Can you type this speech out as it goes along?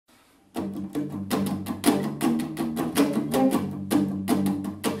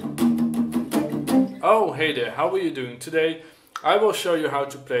Oh, hey there, how are you doing? Today I will show you how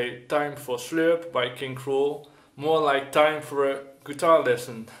to play Time for Slurp by Krule, more like time for a guitar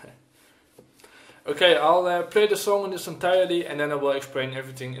lesson. Okay, I'll play the song in its entirety and then I will explain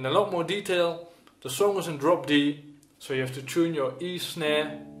everything in a lot more detail. The song is in drop D, so you have to tune your E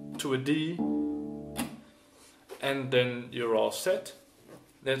snare to a D and then you're all set.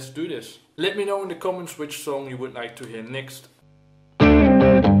 Let's do this. Let me know in the comments which song you would like to hear next.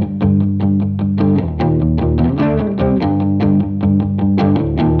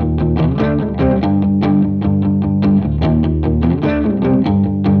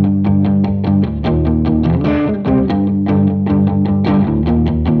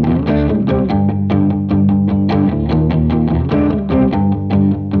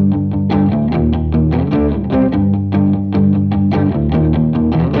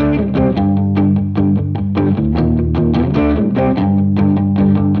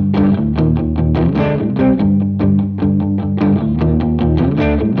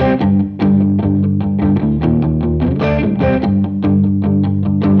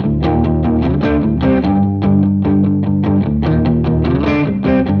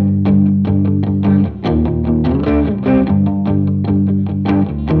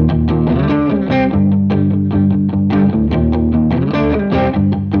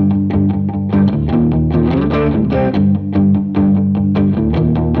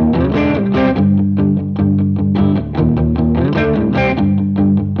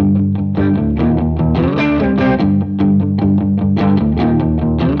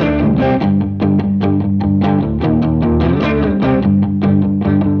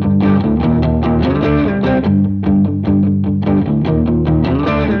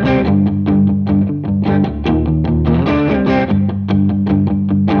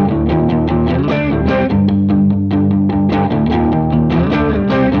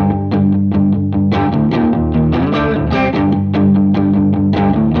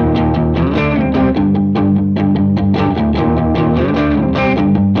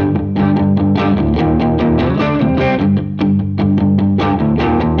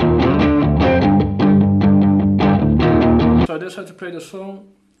 So that's how to play the song.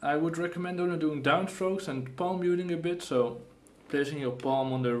 I would recommend only doing downstrokes and palm muting a bit, so placing your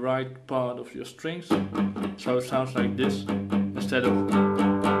palm on the right part of your strings, so it sounds like this instead of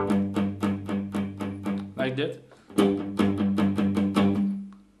like that.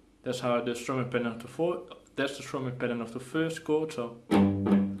 That's how the strumming pattern of that's the strumming pattern of the first chord. So.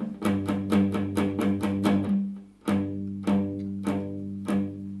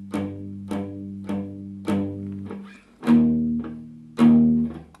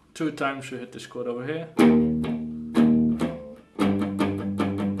 Two times you hit this chord over here.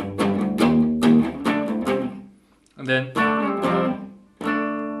 And then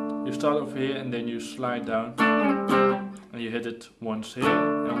you start over here and then you slide down. And you hit it once here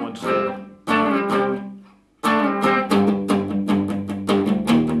and once here.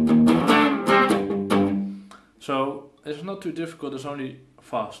 So it's not too difficult, it's only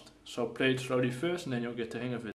fast. So play it slowly first and then you'll get the hang of it.